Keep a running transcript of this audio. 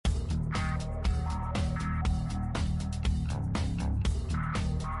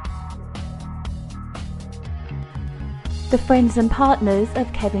The friends and partners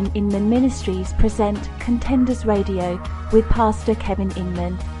of Kevin Inman Ministries present Contenders Radio with Pastor Kevin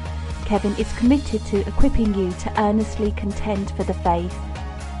Inman. Kevin is committed to equipping you to earnestly contend for the faith.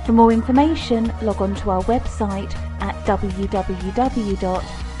 For more information, log on to our website at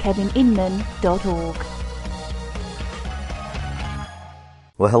www.kevininman.org.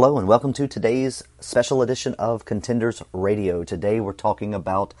 Well, hello and welcome to today's special edition of Contenders Radio. Today we're talking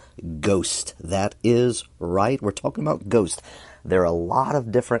about ghost. That is right, we're talking about ghost. There are a lot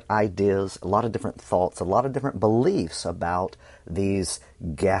of different ideas, a lot of different thoughts, a lot of different beliefs about these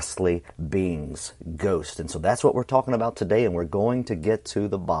ghastly beings, ghosts. And so that's what we're talking about today, and we're going to get to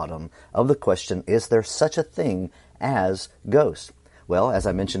the bottom of the question, is there such a thing as ghosts? Well, as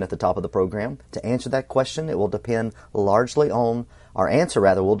I mentioned at the top of the program, to answer that question, it will depend largely on, our answer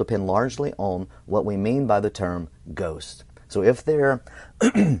rather, will depend largely on what we mean by the term ghost. So if there,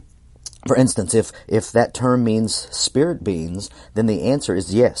 for instance, if that term means spirit beings, then the answer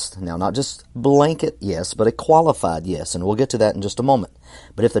is yes. Now, not just blanket yes, but a qualified yes, and we'll get to that in just a moment.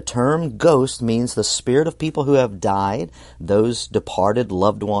 But if the term ghost means the spirit of people who have died, those departed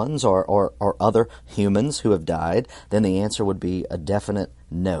loved ones or other humans who have died, then the answer would be a definite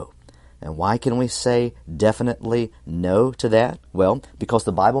no. And why can we say definitely no to that? Well, because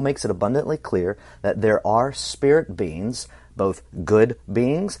the Bible makes it abundantly clear that there are spirit beings, both good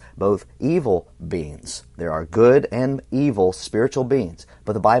beings, both evil beings. There are good and evil spiritual beings.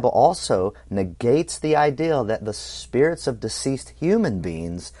 But the Bible also negates the idea that the spirits of deceased human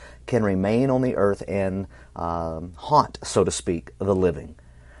beings can remain on the earth and haunt, so to speak, the living.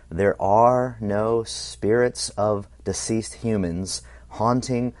 There are no spirits of deceased humans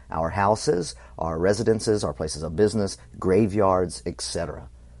haunting our houses, our residences, our places of business, graveyards, etc.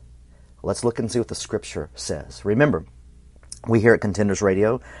 Let's look and see what the Scripture says. Remember, we here at Contenders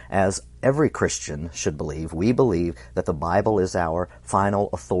Radio, as every Christian should believe, we believe that the Bible is our final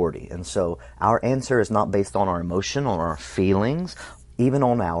authority. And so our answer is not based on our emotion, on our feelings, even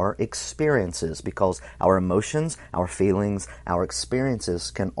on our experiences, because our emotions, our feelings, our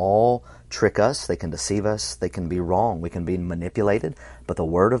experiences can all trick us, they can deceive us, they can be wrong, we can be manipulated, but the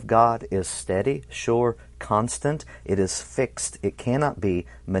Word of God is steady, sure, constant, it is fixed, it cannot be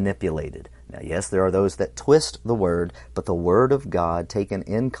manipulated. Now, yes, there are those that twist the Word, but the Word of God, taken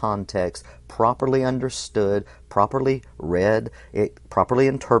in context, properly understood, properly read, properly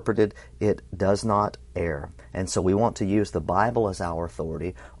interpreted, it does not err. And so we want to use the Bible as our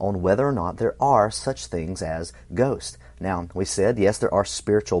authority on whether or not there are such things as ghosts. Now, we said, yes, there are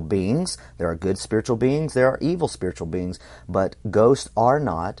spiritual beings, there are good spiritual beings, there are evil spiritual beings, but ghosts are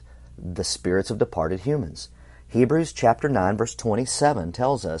not the spirits of departed humans. Hebrews chapter 9 verse 27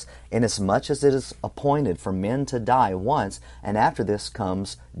 tells us, inasmuch as it is appointed for men to die once, and after this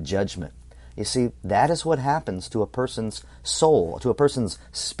comes judgment. You see, that is what happens to a person's soul, to a person's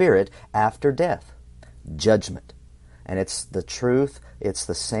spirit after death. Judgment. And it's the truth, it's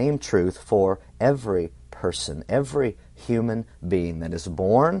the same truth for every person, every human being that is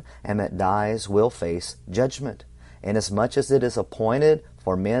born and that dies will face judgment. Inasmuch as it is appointed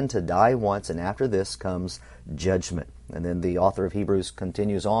for men to die once, and after this comes judgment. And then the author of Hebrews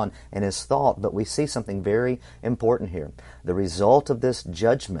continues on in his thought, but we see something very important here. The result of this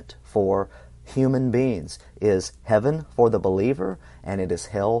judgment for human beings is heaven for the believer, and it is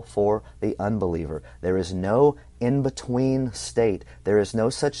hell for the unbeliever. There is no in-between state. There is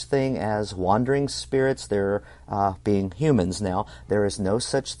no such thing as wandering spirits. There being humans now, there is no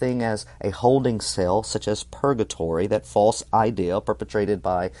such thing as a holding cell, such as purgatory, that false idea perpetrated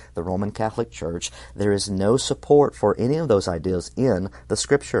by the Roman Catholic Church. There is no support for any of those ideas in the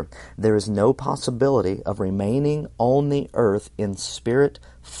Scripture. There is no possibility of remaining on the earth in spirit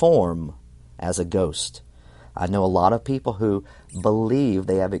form as a ghost. I know a lot of people who believe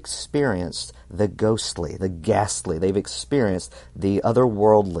they have experienced the ghostly, the ghastly. They've experienced the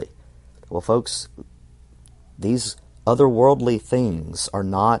otherworldly. Well, folks, these otherworldly things are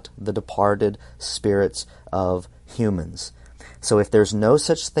not the departed spirits of humans. So if there's no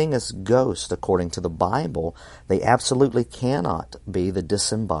such thing as ghosts, according to the Bible, they absolutely cannot be the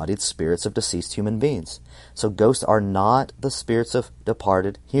disembodied spirits of deceased human beings. So ghosts are not the spirits of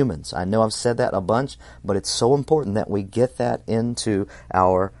departed humans. I know I've said that a bunch, but it's so important that we get that into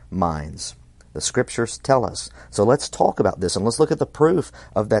our minds. The Scriptures tell us. So let's talk about this, and let's look at the proof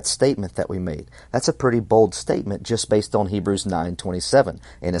of that statement that we made. That's a pretty bold statement just based on Hebrews 9:27.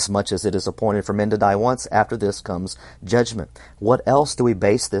 Inasmuch as it is appointed for men to die once, after this comes judgment. What else do we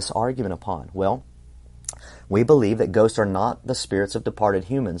base this argument upon? Well, we believe that ghosts are not the spirits of departed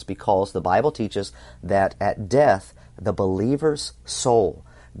humans because the Bible teaches that at death, the believer's soul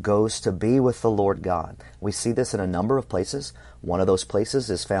goes to be with the Lord God. We see this in a number of places. One of those places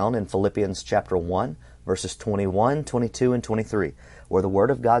is found in Philippians chapter 1, verses 21, 22, and 23, where the Word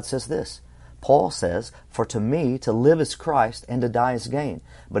of God says this. Paul says, "For to me to live is Christ, and to die is gain.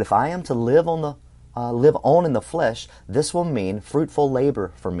 But if I am to live on in the flesh, this will mean fruitful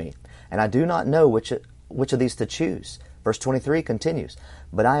labor for me. And I do not know which of these to choose." Verse 23 continues,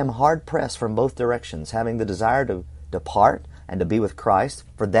 "But I am hard pressed from both directions, having the desire to depart and to be with Christ,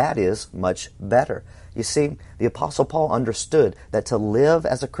 for that is much better." You see, the Apostle Paul understood that to live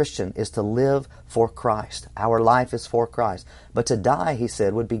as a Christian is to live for Christ. Our life is for Christ. But to die, he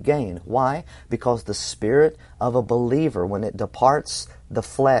said, would be gain. Why? Because the spirit of a believer, when it departs the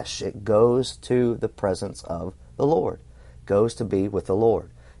flesh, it goes to the presence of the Lord, goes to be with the Lord.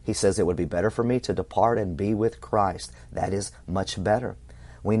 He says it would be better for me to depart and be with Christ. That is much better.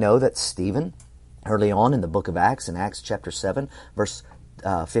 We know that Stephen, early on in the book of Acts, in Acts chapter 7, verse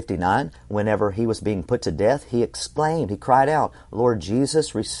 59, whenever he was being put to death, he exclaimed, he cried out, "Lord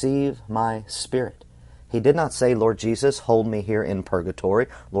Jesus, receive my spirit." He did not say, "Lord Jesus, hold me here in purgatory.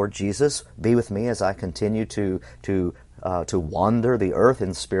 Lord Jesus, be with me as I continue to wander the earth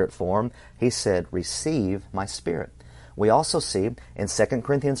in spirit form." He said, "Receive my spirit." We also see in 2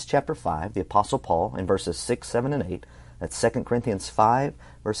 Corinthians chapter 5, the Apostle Paul, in verses 6, 7, and 8, that's 2 Corinthians 5,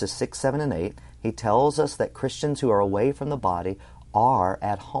 verses 6, 7, and 8, he tells us that Christians who are away from the body are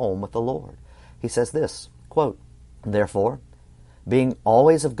at home with the Lord. He says this, quote, "Therefore, being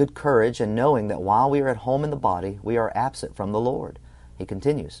always of good courage, and knowing that while we are at home in the body, we are absent from the Lord." He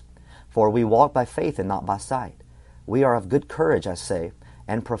continues, "For we walk by faith and not by sight. We are of good courage, I say,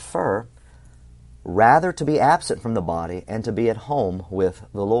 and prefer rather to be absent from the body and to be at home with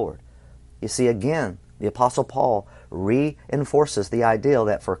the Lord." You see, again, the Apostle Paul reinforces the idea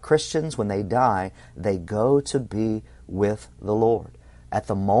that for Christians, when they die, they go to be with the Lord. At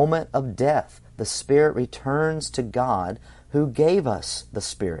the moment of death, the Spirit returns to God who gave us the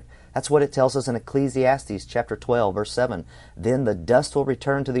Spirit. That's what it tells us in Ecclesiastes chapter 12, verse 7. "Then the dust will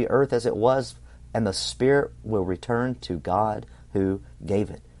return to the earth as it was, and the Spirit will return to God who gave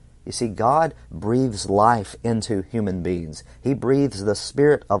it." You see, God breathes life into human beings. He breathes the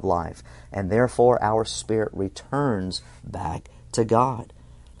Spirit of life, and therefore our spirit returns back to God.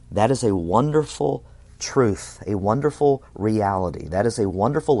 That is a wonderful truth, a wonderful reality. That is a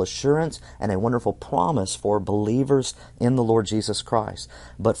wonderful assurance and a wonderful promise for believers in the Lord Jesus Christ.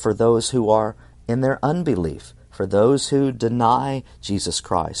 But for those who are in their unbelief, for those who deny Jesus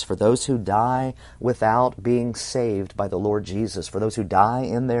Christ, for those who die without being saved by the Lord Jesus, for those who die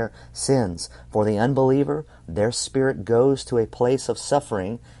in their sins, for the unbeliever, their spirit goes to a place of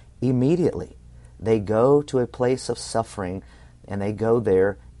suffering immediately. They go to a place of suffering, and they go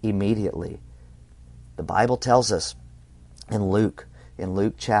there immediately. The Bible tells us in Luke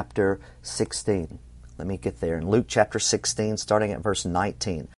chapter 16, let me get there, in Luke chapter 16, starting at verse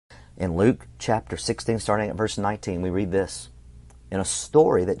 19. In Luke chapter 16, starting at verse 19, we read this. In a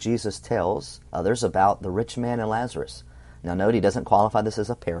story that Jesus tells others about the rich man and Lazarus. Now note, he doesn't qualify this as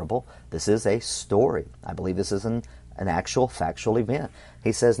a parable. This is a story. I believe this is an actual factual event.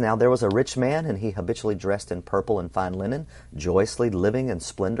 He says, "Now there was a rich man, and he habitually dressed in purple and fine linen, joyously living in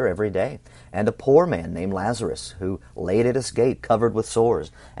splendor every day. And a poor man named Lazarus, who laid at his gate covered with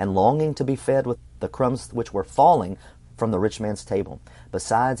sores, and longing to be fed with the crumbs which were falling from the rich man's table.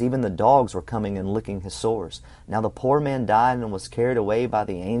 Besides, even the dogs were coming and licking his sores. Now the poor man died and was carried away by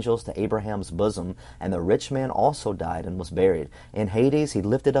the angels to Abraham's bosom, and the rich man also died and was buried. In Hades he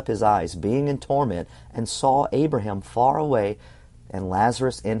lifted up his eyes, being in torment, and saw Abraham far away and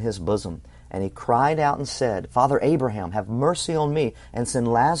Lazarus in his bosom. And he cried out and said, Father Abraham, have mercy on me, and send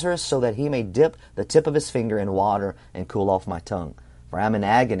Lazarus so that he may dip the tip of his finger in water and cool off my tongue, for I am in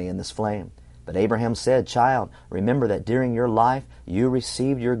agony in this flame. But Abraham said, Child, remember that during your life you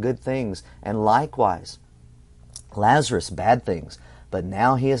received your good things, and likewise Lazarus bad things. But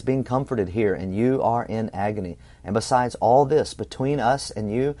now he is being comforted here, and you are in agony. And besides all this, between us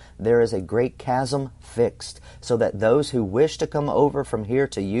and you there is a great chasm fixed, so that those who wish to come over from here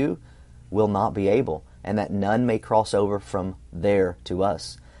to you will not be able, and that none may cross over from there to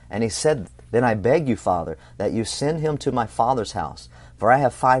us. And he said, Then I beg you, Father, that you send him to my father's house. For I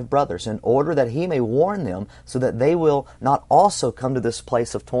have 5 brothers, in order that he may warn them, so that they will not also come to this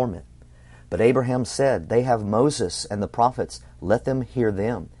place of torment. But Abraham said, They have Moses and the prophets, let them hear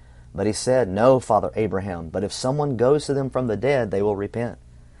them. But he said, No, Father Abraham, but if someone goes to them from the dead, they will repent.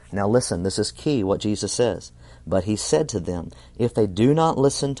 Now listen, this is key, what Jesus says. But he said to them, If they do not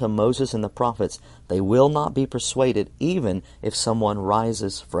listen to Moses and the prophets, they will not be persuaded, even if someone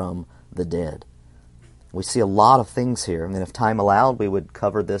rises from the dead. We see a lot of things here, and if time allowed, we would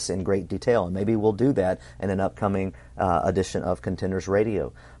cover this in great detail, and maybe we'll do that in an upcoming edition of Contenders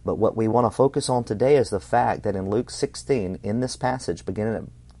Radio. But what we want to focus on today is the fact that in Luke 16, in this passage, beginning at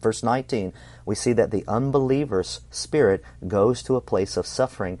verse 19, we see that the unbeliever's spirit goes to a place of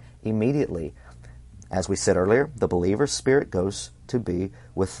suffering immediately. As we said earlier, the believer's spirit goes to be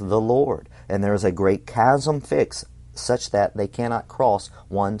with the Lord, and there is a great chasm fixed such that they cannot cross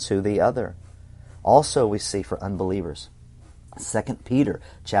one to the other. Also we see for unbelievers, 2 Peter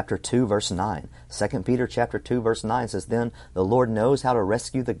chapter 2 verse 9. 2 Peter chapter 2 verse 9 says, "Then the Lord knows how to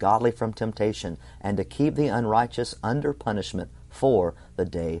rescue the godly from temptation and to keep the unrighteous under punishment for the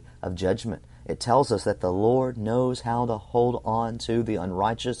day of judgment." It tells us that the Lord knows how to hold on to the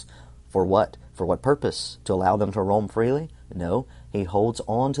unrighteous. For what? For what purpose? To allow them to roam freely? No, He holds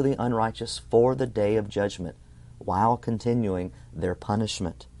on to the unrighteous for the day of judgment while continuing their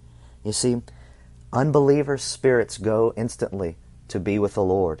punishment. You see, unbelievers' spirits go instantly to be with the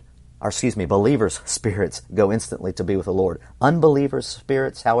Lord. Believers' spirits go instantly to be with the Lord. Unbelievers'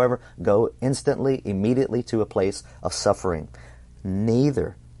 spirits, however, go instantly, immediately to a place of suffering.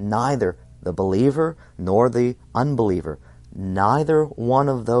 Neither the believer nor the unbeliever, neither one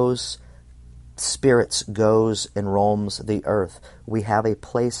of those spirits goes and roams the earth. We have a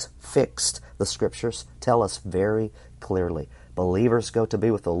place fixed. The Scriptures tell us very clearly. Believers go to be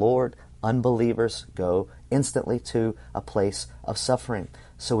with the Lord. Unbelievers go instantly to a place of suffering.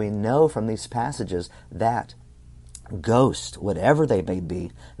 So we know from these passages that ghosts, whatever they may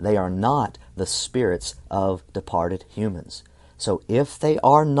be, they are not the spirits of departed humans. So if they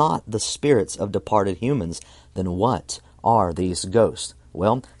are not the spirits of departed humans, then what are these ghosts?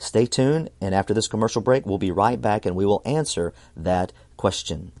 Well, stay tuned, and after this commercial break, we'll be right back and we will answer that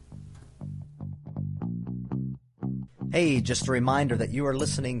question. Hey, just a reminder that you are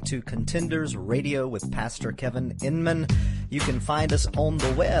listening to Contenders Radio with Pastor Kevin Inman. You can find us on the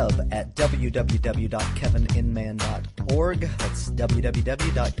web at www.kevininman.org. That's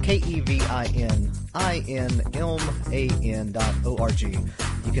www.kevininman.org.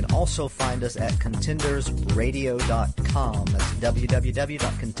 You can also find us at contendersradio.com. That's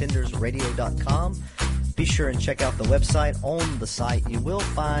www.contendersradio.com. Be sure and check out the website. On the site, you will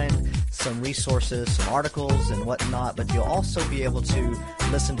find some resources, some articles, and whatnot, but you'll also be able to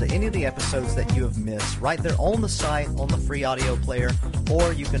listen to any of the episodes that you have missed right there on the site, on the free audio player,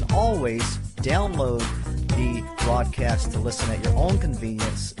 or you can always download the broadcast to listen at your own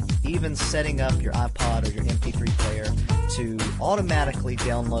convenience, even setting up your iPod or your MP3 player to automatically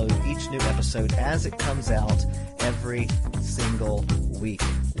download each new episode as it comes out every single week.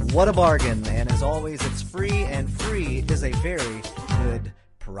 What a bargain! And as always, it's free, and free is a very good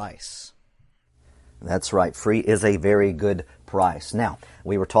price. That's right. Free is a very good price. Now,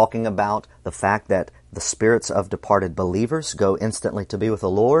 we were talking about the fact that the spirits of departed believers go instantly to be with the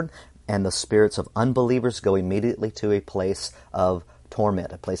Lord, and the spirits of unbelievers go immediately to a place of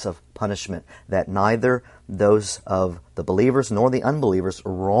torment, a place of punishment, that neither those of the believers nor the unbelievers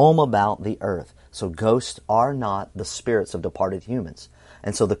roam about the earth. So ghosts are not the spirits of departed humans.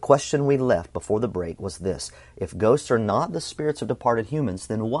 And so the question we left before the break was this: if ghosts are not the spirits of departed humans,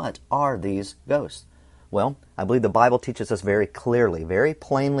 then what are these ghosts? Well, I believe the Bible teaches us very clearly, very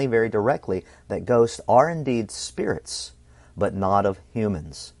plainly, very directly, that ghosts are indeed spirits, but not of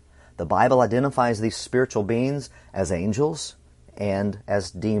humans. The Bible identifies these spiritual beings as angels and as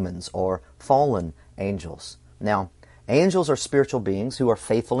demons or fallen angels. Now, angels are spiritual beings who are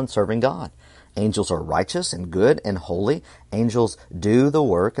faithful in serving God. Angels are righteous and good and holy. Angels do the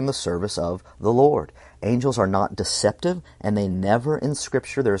work and the service of the Lord. Angels are not deceptive, and they never in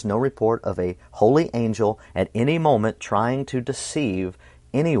Scripture, there is no report of a holy angel at any moment trying to deceive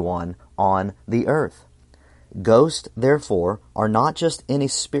anyone on the earth. Ghosts, therefore, are not just any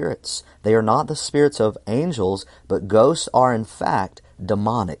spirits. They are not the spirits of angels, but ghosts are in fact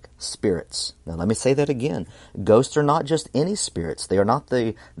demonic spirits. Now let me say that again. Ghosts are not just any spirits. They are not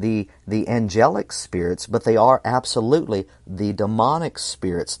the angelic spirits, but they are absolutely the demonic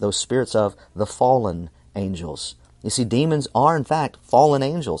spirits, those spirits of the fallen angels. You see, demons are in fact fallen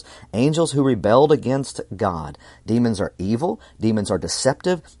angels, angels who rebelled against God. Demons are evil, demons are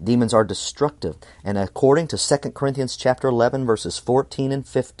deceptive, demons are destructive. And according to 2 Corinthians chapter 11, verses 14 and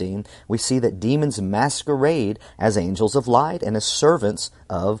 15, we see that demons masquerade as angels of light and as servants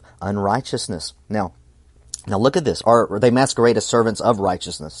of unrighteousness. Now look at this. Or they masquerade as servants of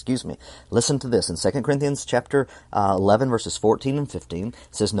righteousness. Listen to this. In 2 Corinthians chapter 11, verses 14 and 15, it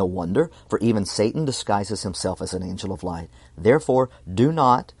says, "No wonder, for even Satan disguises himself as an angel of light. Therefore, do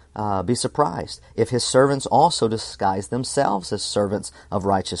not be surprised if his servants also disguise themselves as servants of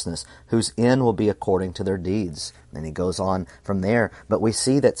righteousness, whose end will be according to their deeds. And he goes on from there. But we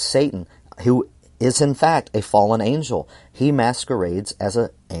see that Satan, who is in fact a fallen angel, he masquerades as an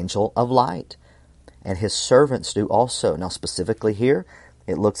angel of light. And his servants do also. Now specifically here,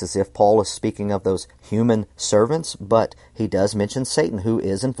 it looks as if Paul is speaking of those human servants, but he does mention Satan, who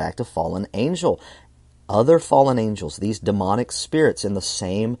is in fact a fallen angel. Other fallen angels, these demonic spirits, in the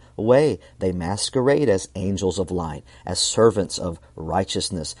same way, they masquerade as angels of light, as servants of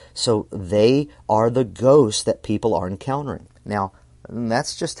righteousness. So they are the ghosts that people are encountering. Now,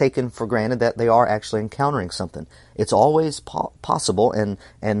 that's just taken for granted that they are actually encountering something. It's always possible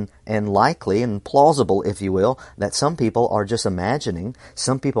and likely and plausible, if you will, that some people are just imagining.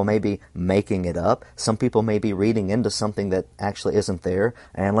 Some people may be making it up. Some people may be reading into something that actually isn't there.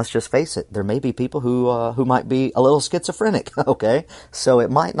 And let's just face it, there may be people who might be a little schizophrenic, okay? So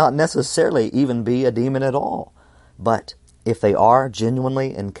it might not necessarily even be a demon at all. But if they are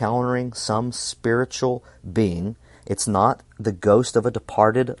genuinely encountering some spiritual being, it's not the ghost of a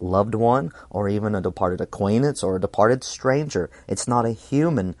departed loved one or even a departed acquaintance or a departed stranger. It's not a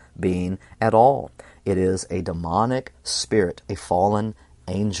human being at all. It is a demonic spirit, a fallen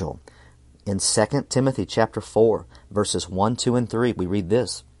angel. In 2 Timothy chapter 4, verses 1, 2, and 3, we read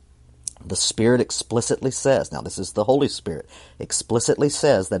this. The Spirit explicitly says, now this is the Holy Spirit, explicitly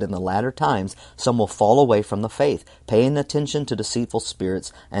says that in the latter times some will fall away from the faith, paying attention to deceitful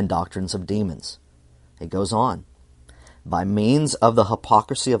spirits and doctrines of demons. It goes on. By means of the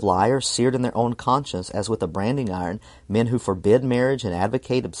hypocrisy of liars seared in their own conscience, as with a branding iron, men who forbid marriage and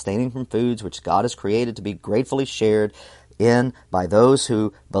advocate abstaining from foods which God has created to be gratefully shared in by those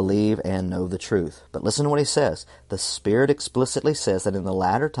who believe and know the truth. But listen to what he says. The Spirit explicitly says that in the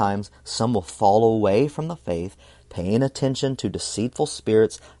latter times some will fall away from the faith, paying attention to deceitful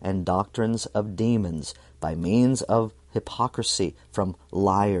spirits and doctrines of demons by means of hypocrisy from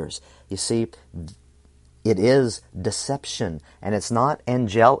liars. You see, it is deception, and it's not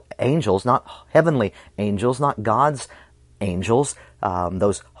angels, not heavenly angels, not God's angels,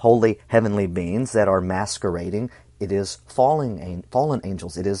 those holy heavenly beings that are masquerading. It is fallen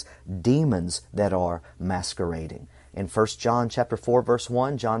angels. It is demons that are masquerading. In 1 John chapter 4, verse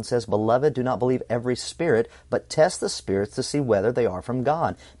 1, John says, Beloved, do not believe every spirit, but test the spirits to see whether they are from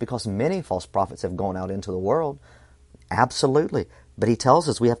God, because many false prophets have gone out into the world. Absolutely. But he tells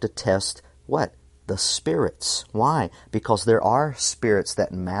us we have to test what? The spirits. Why? Because there are spirits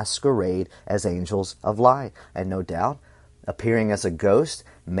that masquerade as angels of light. And no doubt, appearing as a ghost,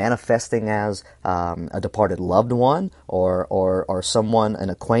 manifesting as a departed loved one or someone, an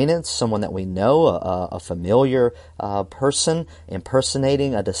acquaintance, someone that we know, a familiar person,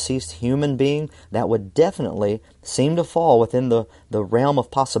 impersonating a deceased human being, that would definitely seem to fall within the realm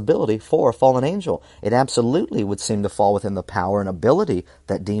of possibility for a fallen angel. It absolutely would seem to fall within the power and ability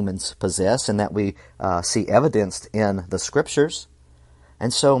that demons possess and that we see evidenced in the Scriptures.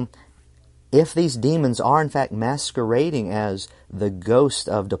 And so, if these demons are in fact masquerading as the ghost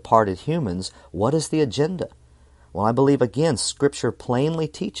of departed humans, what is the agenda? Well, I believe, again, Scripture plainly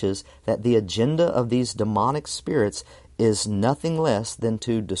teaches that the agenda of these demonic spirits is nothing less than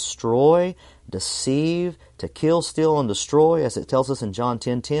to destroy, deceive, to kill, steal, and destroy, as it tells us in John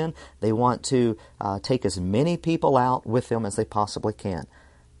 10:10. They want to take as many people out with them as they possibly can.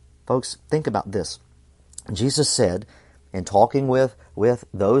 Folks, think about this. Jesus said, in talking with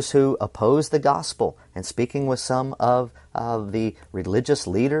those who oppose the gospel and speaking with some of the religious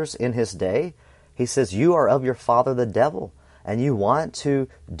leaders in his day, he says, you are of your father the devil, and you want to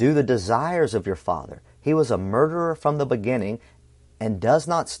do the desires of your father. He was a murderer from the beginning and does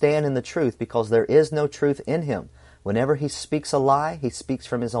not stand in the truth because there is no truth in him. Whenever he speaks a lie, he speaks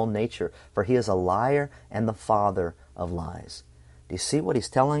from his own nature, for he is a liar and the father of lies. Do you see what he's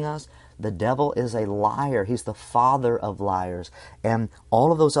telling us? The devil is a liar. He's the father of liars. And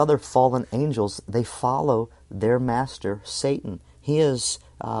all of those other fallen angels, they follow their master, Satan. He is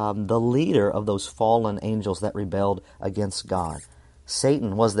the leader of those fallen angels that rebelled against God.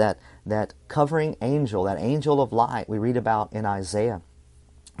 Satan was that covering angel, that angel of light we read about in Isaiah.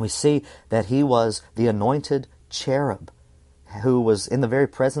 We see that he was the anointed cherub who was in the very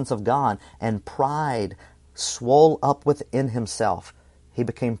presence of God, and pride swole up within himself. He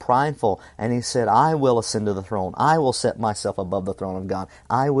became prideful, and he said, I will ascend to the throne. I will set myself above the throne of God.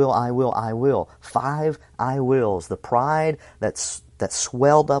 I will, I will, I will. 5 I wills. The pride that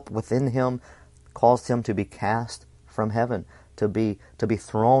swelled up within him caused him to be cast from heaven, to be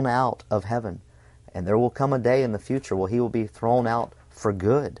thrown out of heaven. And there will come a day in the future where he will be thrown out for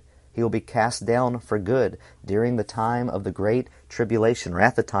good. He will be cast down for good during the time of the great tribulation, or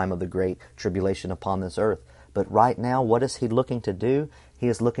at the time of the great tribulation upon this earth. But right now, what is he looking to do? He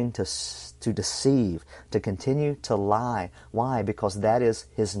is looking to deceive, to continue to lie. Why? Because that is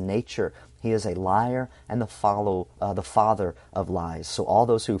his nature. He is a liar and the father of lies. So all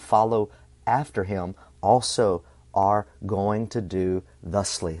those who follow after him also are going to do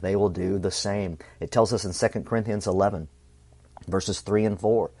thusly. They will do the same. It tells us in 2 Corinthians 11, verses 3 and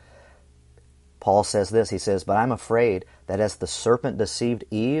 4. Paul says this, he says, "But I'm afraid that as the serpent deceived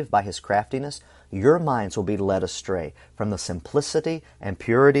Eve by his craftiness, your minds will be led astray from the simplicity and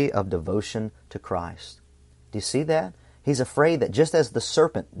purity of devotion to Christ." Do you see that? He's afraid that just as the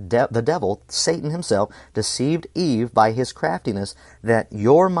serpent, the devil, Satan himself, deceived Eve by his craftiness, that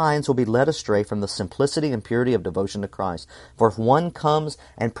your minds will be led astray from the simplicity and purity of devotion to Christ. For if one comes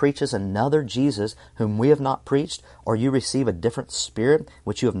and preaches another Jesus whom we have not preached, or you receive a different spirit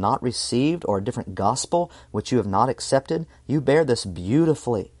which you have not received, or a different gospel which you have not accepted, you bear this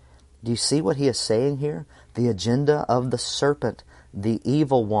beautifully. Do you see what he is saying here? The agenda of the serpent, the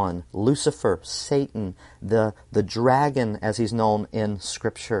evil one, Lucifer, Satan, the dragon as he's known in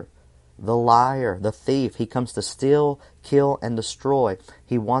Scripture, the liar, the thief. He comes to steal, kill, and destroy.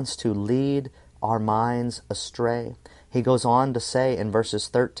 He wants to lead our minds astray. He goes on to say in verses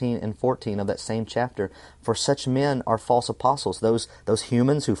 13 and 14 of that same chapter, "For such men are false apostles." Those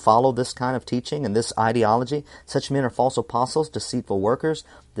humans who follow this kind of teaching and this ideology, such men are false apostles, deceitful workers,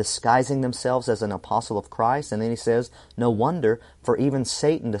 disguising themselves as an apostle of Christ. And then he says, "No wonder, for even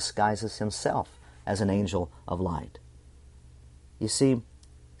Satan disguises himself as an angel of light." You see,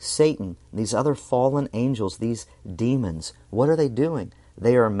 Satan, these other fallen angels, these demons, what are they doing?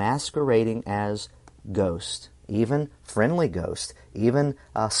 They are masquerading as ghosts. Even friendly ghosts, even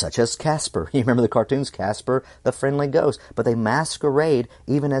such as Casper. You remember the cartoons, Casper, the friendly ghost. But they masquerade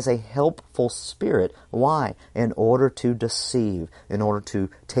even as a helpful spirit. Why? In order to deceive, in order to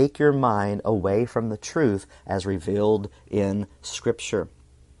take your mind away from the truth as revealed in Scripture.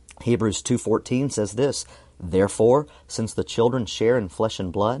 Hebrews 2:14 says this, "Therefore, since the children share in flesh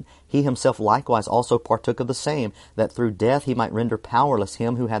and blood, he himself likewise also partook of the same, that through death he might render powerless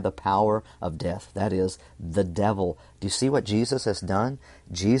him who had the power of death," that is, the devil. Do you see what Jesus has done?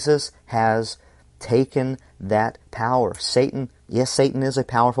 Jesus has taken that power. Satan, yes, Satan is a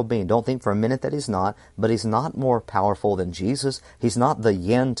powerful being. Don't think for a minute that he's not, but he's not more powerful than Jesus. He's not the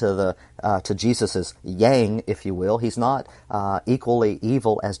yin to Jesus's yang, if you will. He's not equally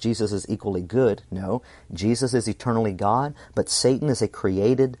evil as Jesus is equally good. No, Jesus is eternally God, but Satan is a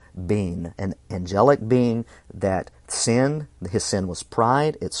created being, an angelic being that sinned. His sin was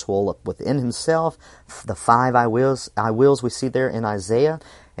pride. It swelled up within himself. The 5 I wills we see there in Isaiah.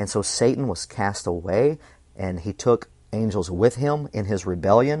 And so Satan was cast away, and he took angels with him in his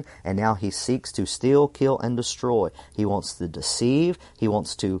rebellion, and now he seeks to steal, kill, and destroy. He wants to deceive. He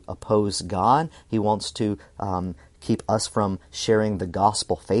wants to oppose God. He wants to keep us from sharing the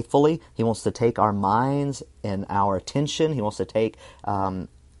gospel faithfully. He wants to take our minds and our attention. He wants to take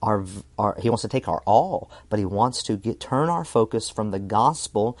he wants to take our all, but he wants to turn our focus from the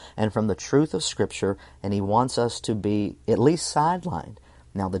gospel and from the truth of Scripture, and he wants us to be at least sidelined.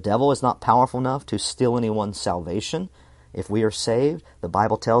 Now, the devil is not powerful enough to steal anyone's salvation. If we are saved, the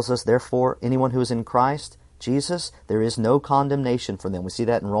Bible tells us, therefore, anyone who is in Christ Jesus, there is no condemnation for them. We see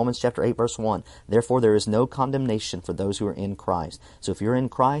that in Romans chapter 8, verse 1. Therefore, there is no condemnation for those who are in Christ. So if you're in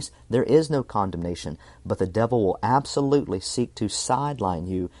Christ, there is no condemnation. But the devil will absolutely seek to sideline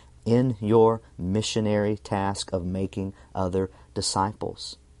you in your missionary task of making other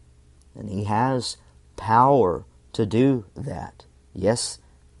disciples. And he has power to do that. Yes,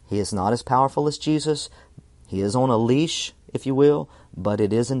 he is not as powerful as Jesus. He is on a leash, if you will, but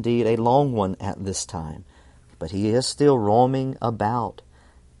it is indeed a long one at this time. But he is still roaming about.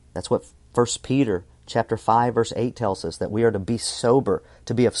 That's what 1 Peter chapter 5, verse 8 tells us, that we are to be sober,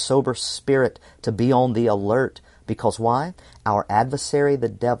 to be of sober spirit, to be on the alert. Because why? Our adversary, the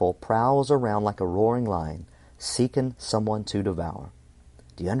devil, prowls around like a roaring lion, seeking someone to devour.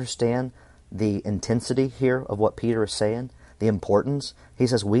 Do you understand the intensity here of what Peter is saying? The importance? He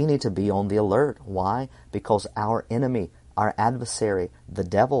says we need to be on the alert. Why? Because our enemy, our adversary, the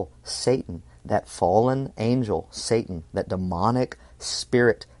devil, Satan, that fallen angel, Satan, that demonic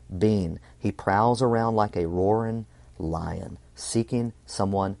spirit being, he prowls around like a roaring lion, seeking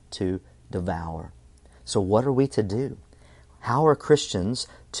someone to devour. So what are we to do? How are Christians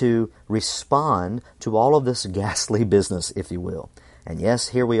to respond to all of this ghastly business, if you will? And yes,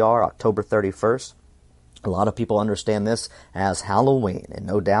 here we are, October 31st. A lot of people understand this as Halloween, and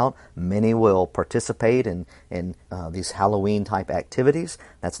no doubt many will participate in these Halloween-type activities.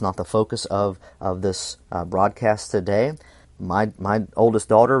 That's not the focus of this broadcast today. My oldest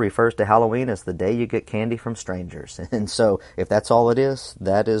daughter refers to Halloween as the day you get candy from strangers. And so if that's all it is,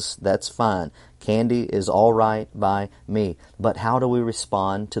 that's fine. Candy is all right by me. But how do we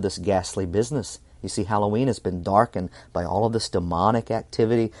respond to this ghastly business? You see, Halloween has been darkened by all of this demonic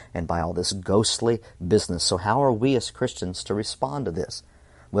activity and by all this ghostly business. So how are we as Christians to respond to this?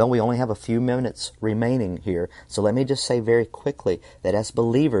 Well, we only have a few minutes remaining here. So let me just say very quickly that as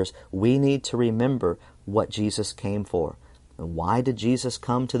believers, we need to remember what Jesus came for. And why did Jesus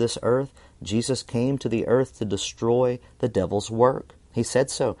come to this earth? Jesus came to the earth to destroy the devil's work. He said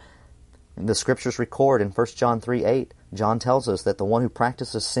so. And the scriptures record in 1 John 3:8, John tells us that the one who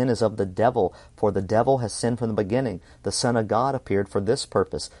practices sin is of the devil, for the devil has sinned from the beginning. The Son of God appeared for this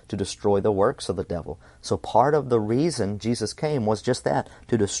purpose, to destroy the works of the devil. So part of the reason Jesus came was just that,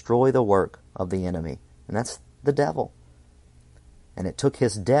 to destroy the work of the enemy. And that's the devil. And it took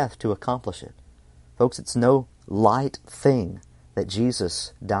his death to accomplish it. Folks, it's no light thing that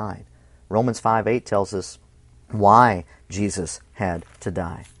Jesus died. Romans 5:8 tells us why Jesus had to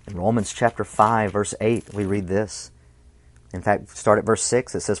die. In Romans chapter 5, verse 8, we read this. In fact, start at verse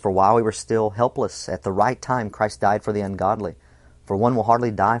 6. It says, "For while we were still helpless, at the right time Christ died for the ungodly. For one will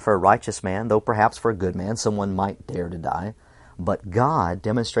hardly die for a righteous man, though perhaps for a good man someone might dare to die. But God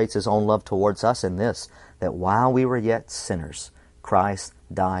demonstrates His own love towards us in this, that while we were yet sinners, Christ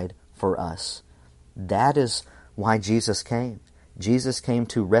died for us." That is why Jesus came. Jesus came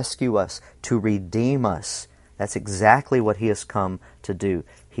to rescue us, to redeem us. That's exactly what He has come to do.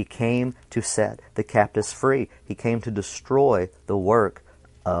 He came to set the captives free. He came to destroy the work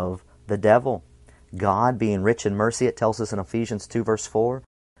of the devil. God being rich in mercy, it tells us in Ephesians 2 verse 4,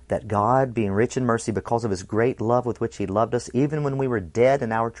 that God being rich in mercy because of His great love with which He loved us, even when we were dead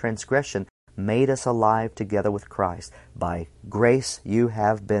in our transgression, made us alive together with Christ. By grace you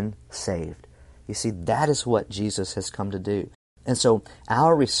have been saved. You see, that is what Jesus has come to do. And so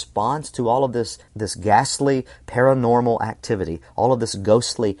our response to all of this ghastly paranormal activity, all of this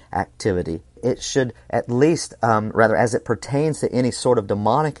ghostly activity, it should at least, rather as it pertains to any sort of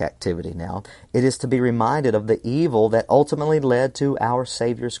demonic activity now, it is to be reminded of the evil that ultimately led to our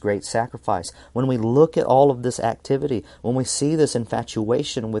Savior's great sacrifice. When we look at all of this activity, when we see this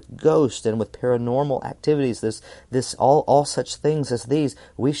infatuation with ghosts and with paranormal activities, all such things as these,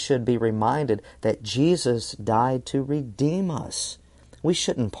 we should be reminded that Jesus died to redeem us. We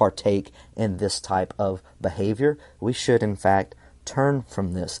shouldn't partake in this type of behavior. We should, in fact, turn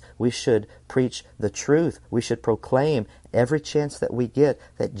from this. We should preach the truth. We should proclaim every chance that we get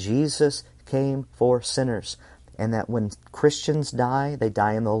that Jesus came for sinners, and that when Christians die, they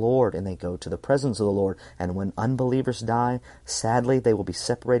die in the Lord and they go to the presence of the Lord. And when unbelievers die, sadly, they will be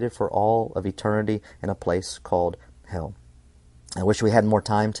separated for all of eternity in a place called hell. I wish we had more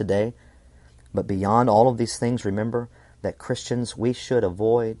time today, but beyond all of these things, remember that Christians, we should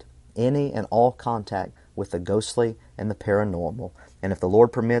avoid any and all contact with the ghostly and the paranormal. And if the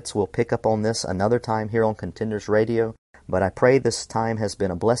Lord permits, we'll pick up on this another time here on Contenders Radio. But I pray this time has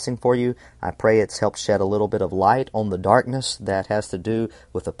been a blessing for you. I pray it's helped shed a little bit of light on the darkness that has to do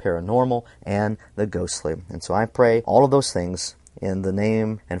with the paranormal and the ghostly. And so I pray all of those things in the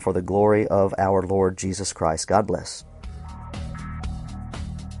name and for the glory of our Lord Jesus Christ. God bless.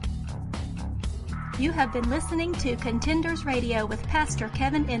 You have been listening to Contenders Radio with Pastor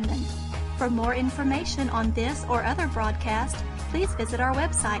Kevin Inman. For more information on this or other broadcasts, please visit our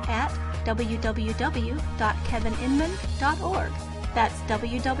website at www.kevininman.org. That's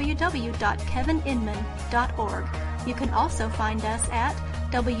www.kevininman.org. You can also find us at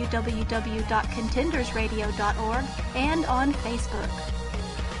www.contendersradio.org and on Facebook.